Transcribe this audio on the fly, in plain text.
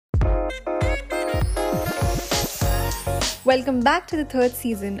Welcome back to the third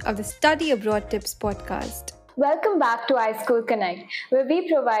season of the Study Abroad Tips podcast. Welcome back to iSchoolConnect, where we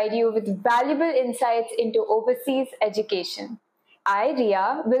provide you with valuable insights into overseas education. I,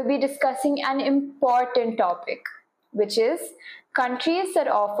 Ria, will be discussing an important topic, which is countries that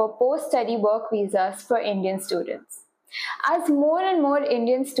offer post-study work visas for Indian students. As more and more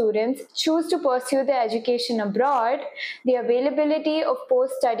Indian students choose to pursue their education abroad, the availability of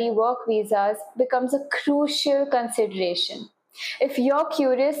post-study work visas becomes a crucial consideration. If you're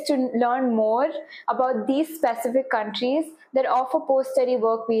curious to learn more about these specific countries that offer post-study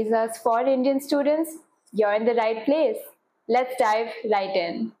work visas for Indian students, you're in the right place. Let's dive right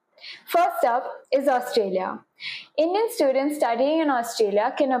in. First up is Australia. Indian students studying in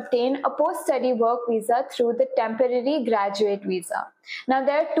Australia can obtain a post-study work visa through the temporary graduate visa. Now,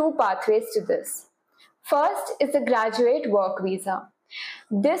 there are two pathways to this. First is the graduate work visa.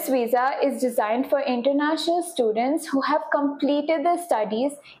 This visa is designed for international students who have completed their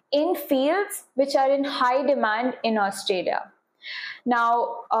studies in fields which are in high demand in Australia.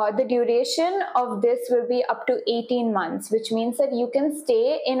 Now, the duration of this will be up to 18 months, which means that you can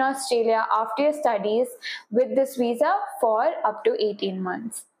stay in Australia after your studies with this visa for up to 18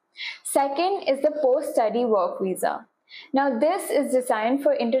 months. Second is the post-study work visa. Now, this is designed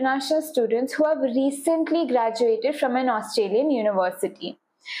for international students who have recently graduated from an Australian university.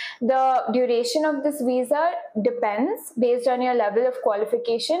 The duration of this visa depends based on your level of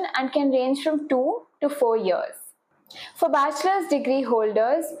qualification and can range from 2 to 4 years. For bachelor's degree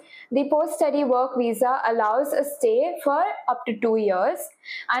holders, the post-study work visa allows a stay for up to 2 years,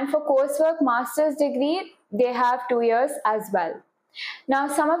 and for coursework master's degree, they have 2 years as well. Now,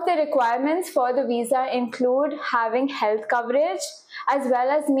 some of the requirements for the visa include having health coverage as well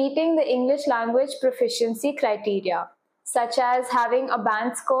as meeting the English language proficiency criteria, such as having a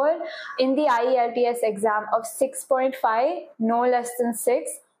band score in the IELTS exam of 6.5, no less than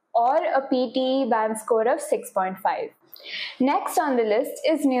 6, or a PTE band score of 6.5. Next on the list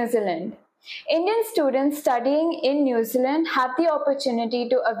is New Zealand. Indian students studying in New Zealand have the opportunity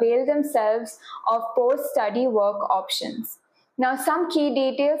to avail themselves of post-study work options. Now, some key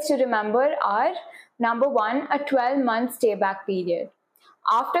details to remember are, number one, a 12-month stay-back period.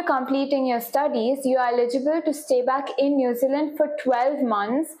 After completing your studies, you are eligible to stay back in New Zealand for 12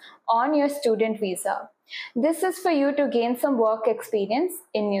 months on your student visa. This is for you to gain some work experience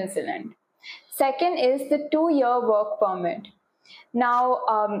in New Zealand. Second is the 2-year work permit.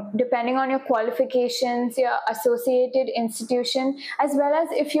 Now, depending on your qualifications, your associated institution, as well as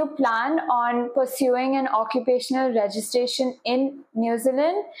if you plan on pursuing an occupational registration in New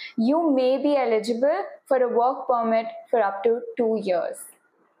Zealand, you may be eligible for a work permit for up to 2 years.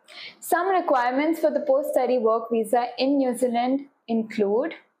 Some requirements for the post-study work visa in New Zealand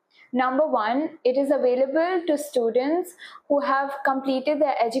include, number one, it is available to students who have completed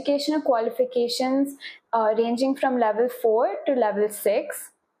their educational qualifications ranging from level 4 to level 6.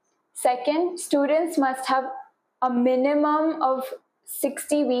 Second, students must have a minimum of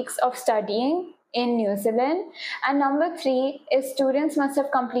 60 weeks of studying in New Zealand. And number three is students must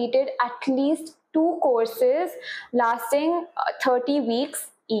have completed at least 2 courses lasting 30 weeks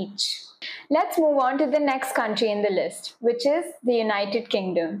each. Let's move on to the next country in the list, which is the United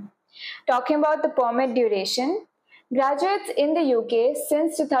Kingdom. Talking about the permit duration, graduates in the UK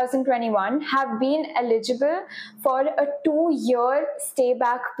since 2021 have been eligible for a 2-year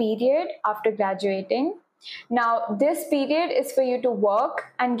stay-back period after graduating. Now, this period is for you to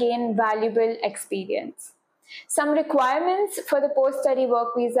work and gain valuable experience. Some requirements for the post-study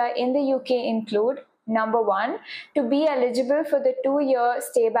work visa in the UK include, number one, to be eligible for the 2-year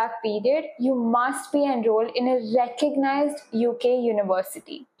stay-back period, you must be enrolled in a recognized UK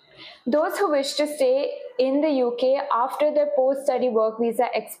university. Those who wish to stay in the UK after their post-study work visa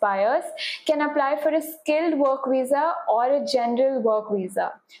expires can apply for a skilled work visa or a general work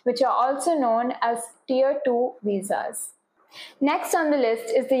visa, which are also known as Tier 2 visas. Next on the list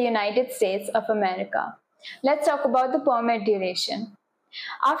is the United States of America. Let's talk about the permit duration.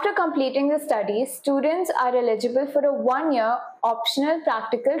 After completing the studies, students are eligible for a 1-year optional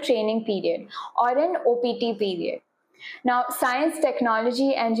practical training period or an OPT period. Now, science,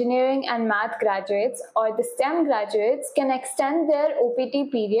 technology, engineering, and math graduates or the STEM graduates can extend their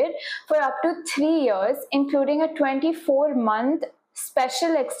OPT period for up to 3 years, including a 24-month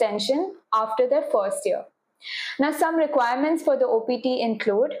special extension after their first year. Now, some requirements for the OPT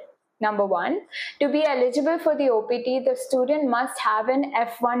include, number one, to be eligible for the OPT, the student must have an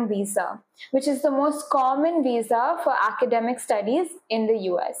F1 visa, which is the most common visa for academic studies in the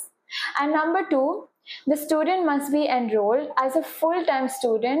US. And number two, The student must be enrolled as a full-time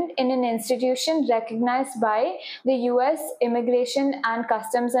student in an institution recognized by the US Immigration and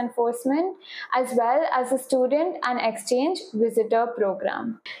Customs Enforcement, as well as a student and exchange visitor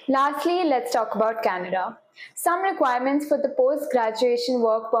program. Lastly, let's talk about Canada. Some requirements for the post-graduation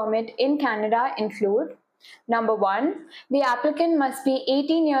work permit in Canada include: Number 1, the applicant must be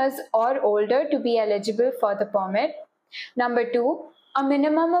 18 years or older to be eligible for the permit. Number 2, a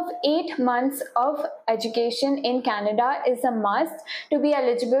minimum of 8 months of education in Canada is a must to be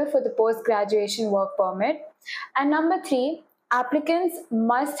eligible for the post-graduation work permit. And number 3, applicants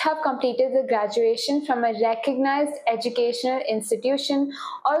must have completed the graduation from a recognized educational institution,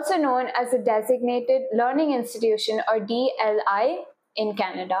 also known as a designated learning institution or DLI in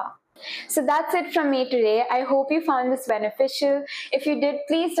Canada. So that's it from me today. I hope you found this beneficial. If you did,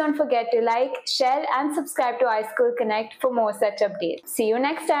 please don't forget to like, share, and subscribe to iSchoolConnect for more such updates. See you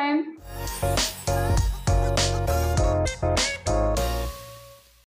next time.